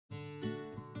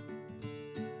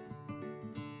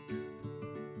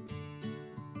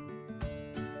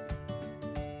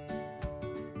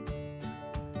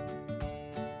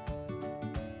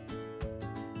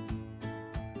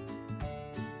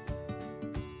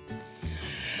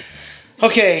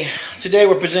Okay, today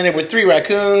we're presented with 3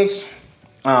 raccoons.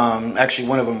 Actually,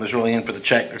 one of them was really in for the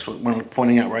check. That's what we're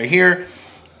pointing out right here.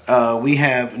 We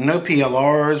have no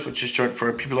PLRs, which is short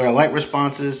for pupillary light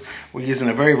responses. We're using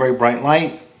a very, very bright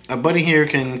light. Our buddy here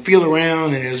can feel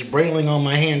around and is brailing on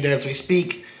my hand as we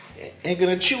speak. And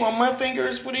gonna chew on my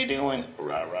fingers. What are you doing?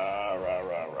 Rah, rah, rah,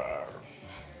 rah, rah.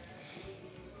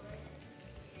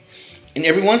 And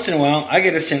every once in a while, I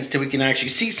get a sense that we can actually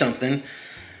see something,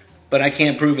 but I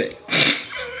can't prove it.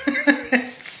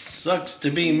 It sucks to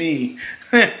be me.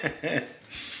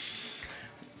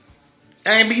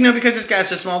 And because this guy's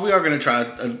so small, we are going to try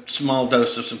a small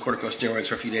dose of some corticosteroids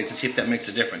for a few days and see if that makes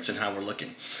a difference in how we're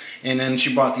looking. And then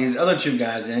she brought these other 2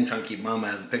 guys in, trying to keep Mom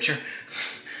out of the picture,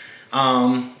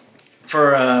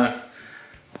 for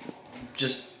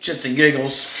just shits and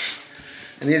giggles.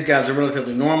 And these guys are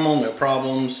relatively normal, no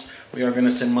problems. We are going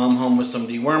to send Mom home with some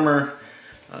dewormer.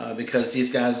 Because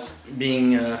these guys,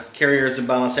 being carriers of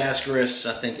Blindness ascaris,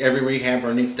 I think every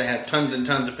rehabber needs to have tons and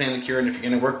tons of Panacur. And if you're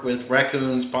going to work with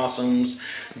raccoons, possums,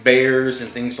 bears, and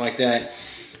things like that,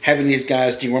 having these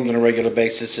guys dewormed on a regular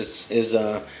basis is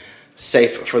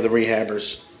safe for the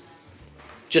rehabbers.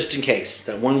 Just in case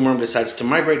that one worm decides to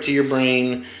migrate to your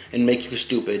brain and make you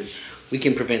stupid, we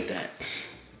can prevent that.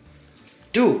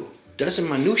 Dude, those are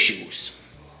my new shoes.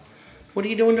 What are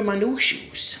you doing to my new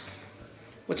shoes?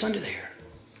 What's under there?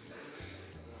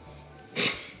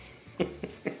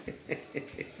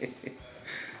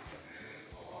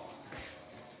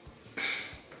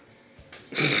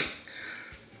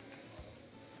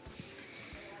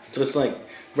 So it's like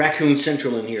Raccoon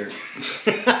Central in here.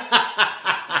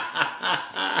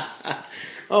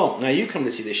 Oh, now you come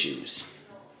to see the shoes.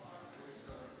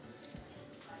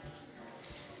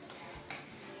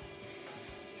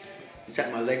 Is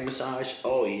that my leg massage?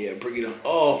 Oh yeah, bring it on.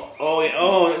 Oh, yeah.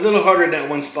 Oh, a little harder in that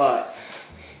one spot.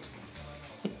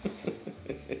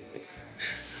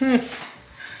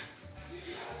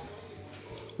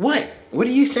 What? What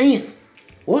are you saying?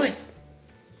 What?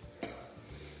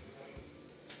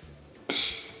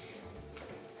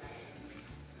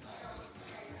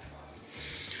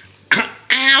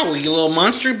 Ow, you little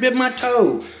monster, bit my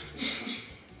toe.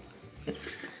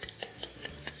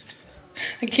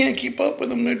 I can't keep up with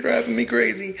them. They're driving me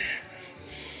crazy.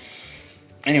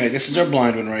 Anyway, this is our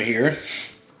blind one right here.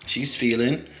 She's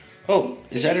feeling. Oh,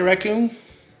 is that a raccoon?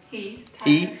 E.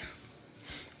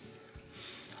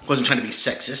 Wasn't trying to be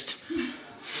sexist.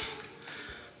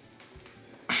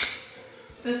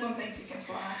 This one thinks he can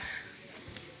fly.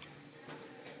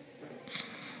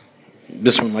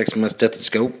 This one likes my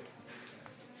stethoscope.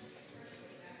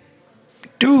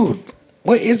 Dude,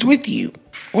 what is with you?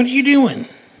 What are you doing?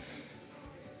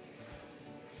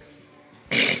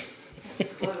 That's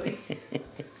Chloe.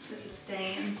 This is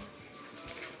Stan.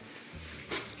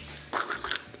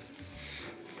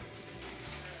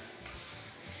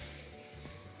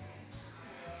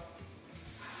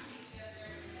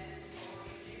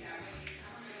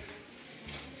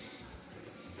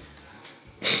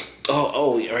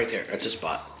 Oh, yeah, right there. That's a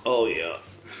spot. Oh, yeah.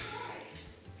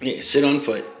 Yeah, sit on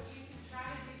foot.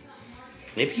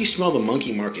 Maybe you smell the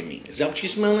monkey mark in me. Is that what you're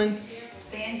smelling?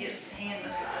 Stan gets hand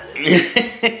massages.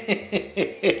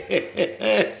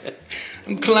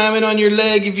 I'm climbing on your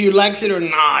leg if you likes it or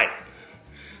not.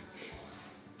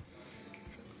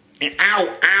 And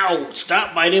ow, ow,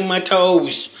 stop biting my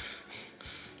toes.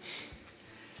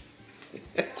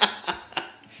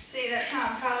 See, that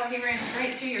time Tyler, he ran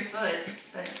straight to your foot,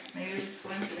 but maybe it was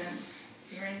coincidence.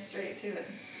 He ran straight to it.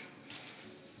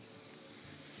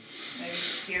 Maybe he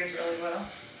scares really well.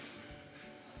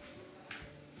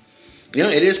 You know,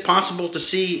 it is possible to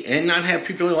see and not have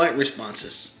pupillary light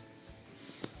responses.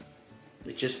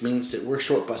 It just means that we're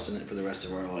short busting it for the rest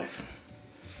of our life.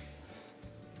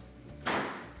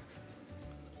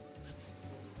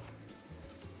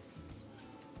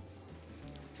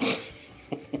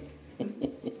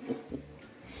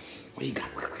 What do you got?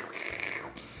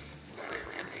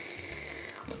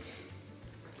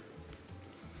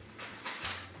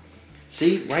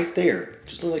 See, right there.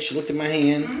 Just looked like she looked at my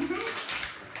hand. Mm-hmm.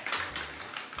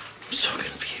 I'm so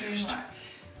confused. Too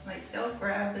much. Like, they'll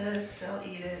grab this, they'll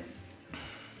eat it.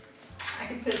 I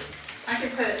could put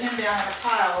him down in a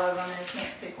pile of them and he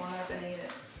can't pick one up and eat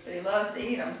it. But he loves to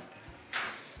eat them.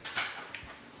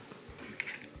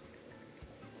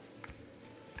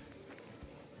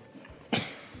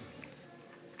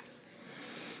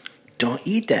 Don't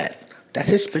eat that. That's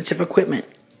expensive equipment.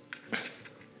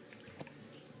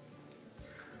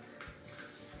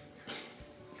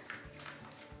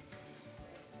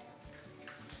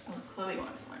 Oh, Chloe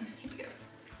wants one. Here we go.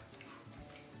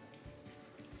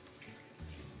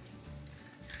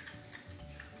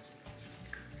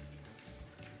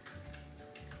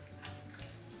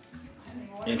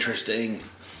 Interesting.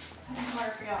 I think I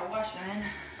forgot to wash them in.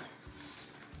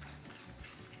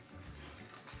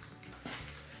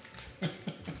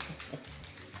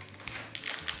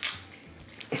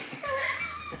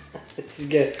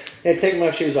 Good. Hey, take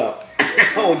my shoes off.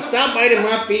 Oh, stop biting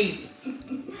my feet.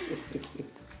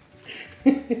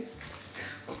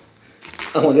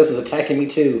 Oh, and this is attacking me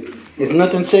too. Is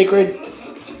nothing sacred?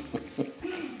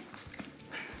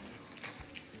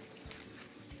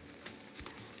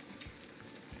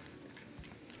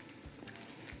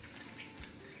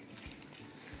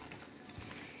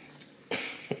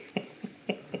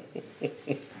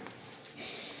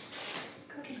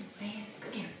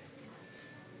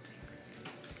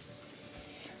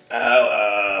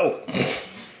 Oh, oh.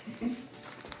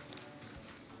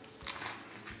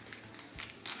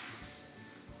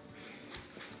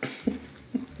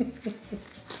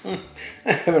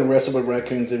 I haven't wrestled with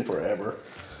raccoons in forever.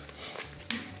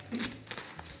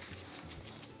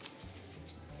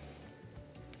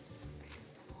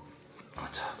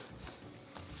 What's up?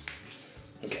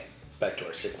 Okay, back to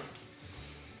our sick one.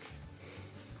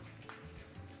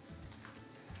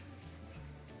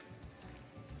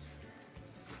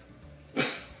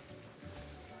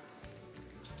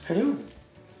 Hello.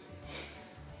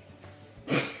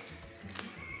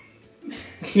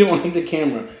 You don't want to hit the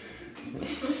camera.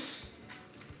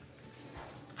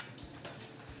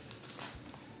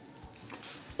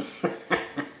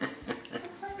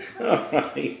 All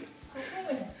right.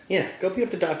 Yeah, go beat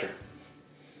up the doctor.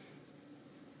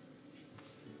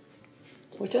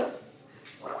 What's up?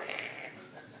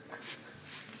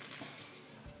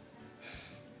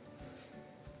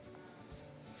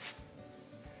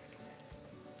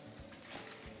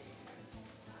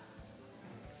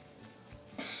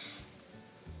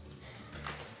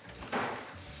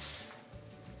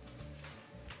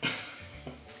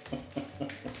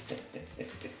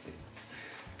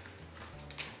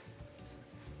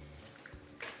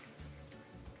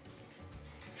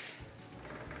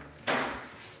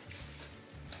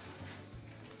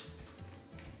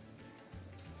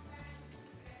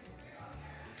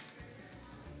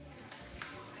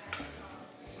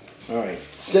 All right,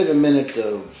 7 minutes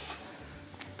of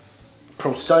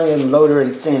Procyon loader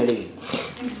insanity.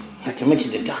 Not to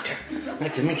mention the doctor.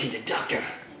 Not to mention the doctor.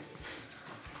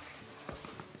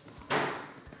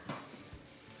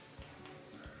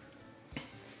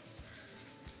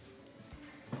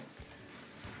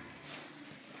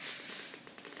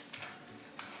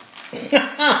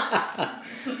 I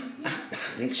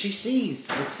think she sees.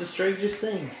 It's the strangest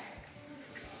thing.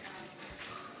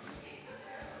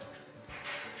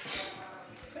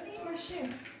 Shoe.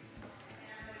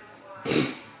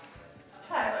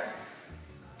 Tyler.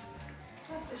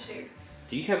 Not the shoe.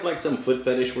 Do you have like some foot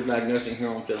fetish we're diagnosing here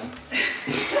on film?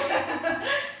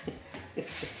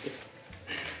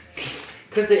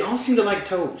 Because they all seem to like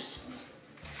toes.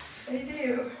 They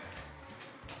do.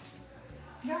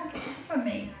 God, get off of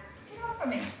me. Get off of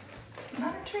me.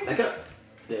 Not a tree. Back up.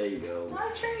 There you go.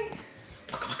 Not a tree.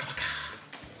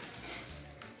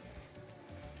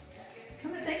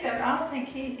 Come to think of it, I don't think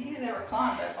he's ever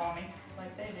climbed up on me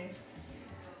like they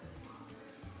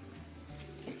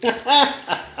do.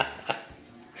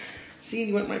 See,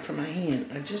 you went right for my hand.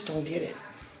 I just don't get it.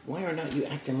 Why are not you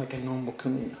acting like a normal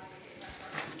coon?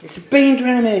 It's brain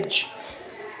damage.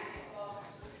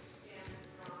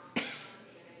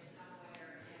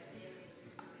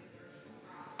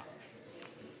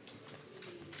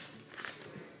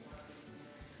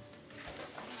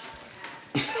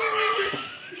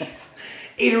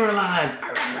 Eat her alive.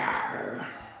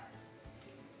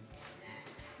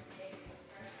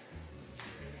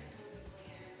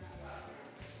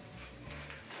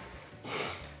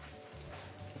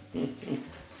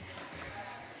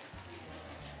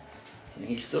 And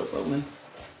he's still rolling.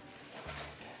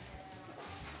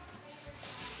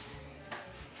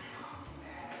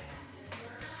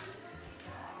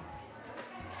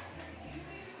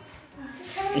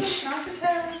 Not the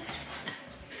toes.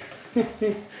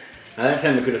 Now that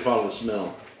time I could have followed the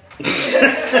smell.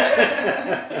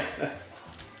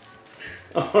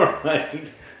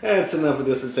 Alright, that's enough of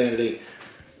this insanity.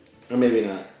 Or maybe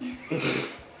not.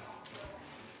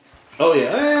 Oh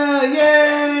yeah, ah,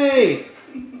 yay!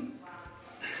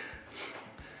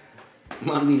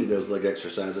 Mom needed those leg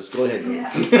exercises. Go ahead.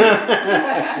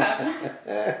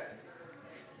 Yeah.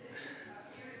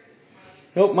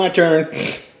 Oh, my turn.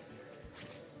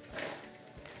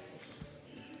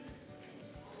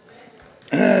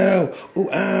 Ow! Ooh,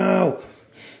 ow!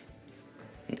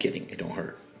 I'm kidding. It don't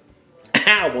hurt.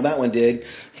 Ow! Well, that one did.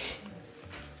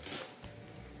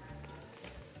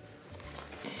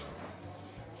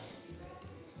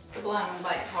 The blind one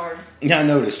bite hard. Yeah, I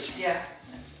noticed. Yeah,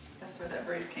 that's where that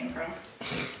bruise came from.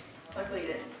 Luckily it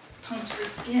didn't puncture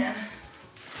skin.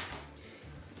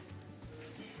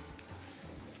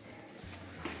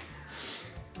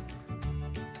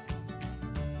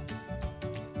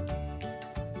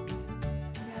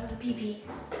 Out of the pee-pee.